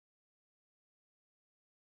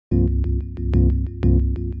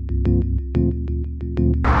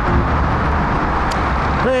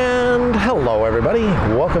Hello everybody,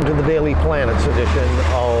 welcome to the Daily Planets edition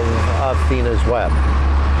of Athena's Web.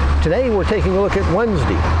 Today we're taking a look at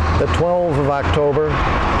Wednesday, the 12th of October,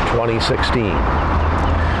 2016.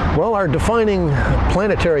 Well, our defining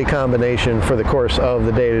planetary combination for the course of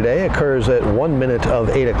the day today occurs at 1 minute of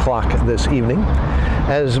 8 o'clock this evening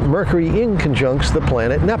as Mercury inconjuncts the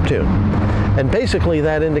planet Neptune. And basically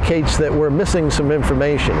that indicates that we're missing some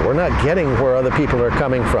information. We're not getting where other people are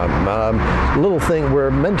coming from.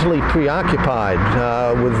 We're mentally preoccupied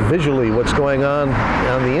with visually what's going on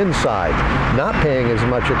the inside, not paying as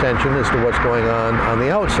much attention as to what's going on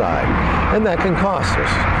the outside. And that can cost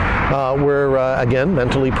us. We're, again,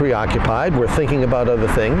 mentally preoccupied. We're thinking about other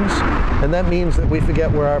things. And that means that we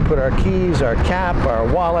forget where to put our keys, our cap, our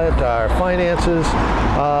wallet, our finances,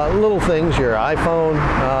 little things, your iPhone,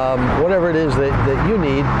 whatever it is that you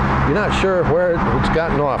need. You're not sure where it's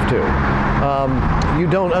gotten off to. You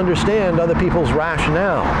don't understand other people's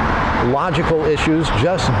rationale. Logical issues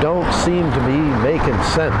just don't seem to be making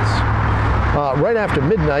sense. Right after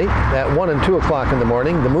midnight, at 1 and 2 o'clock in the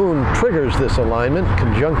morning, the moon triggers this alignment,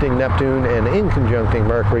 conjuncting Neptune and inconjuncting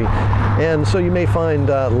Mercury, and so you may find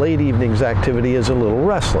late evening's activity is a little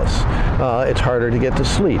restless. It's harder to get to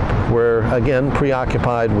sleep. We're, again,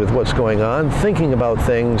 preoccupied with what's going on, thinking about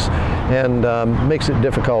things, and makes it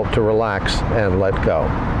difficult to relax and let go.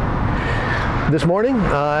 This morning,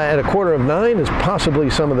 at 8:45 is possibly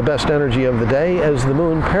some of the best energy of the day as the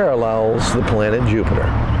moon parallels the planet Jupiter.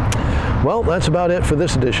 Well, that's about it for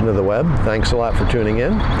this edition of the web. Thanks a lot for tuning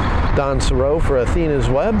in. Don Cerow for Athena's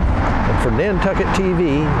Web, and for Nantucket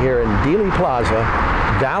TV here in DealeyPlaza,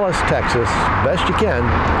 Dallas, Texas. Best you can.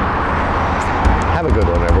 Have a good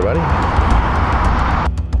one, everybody.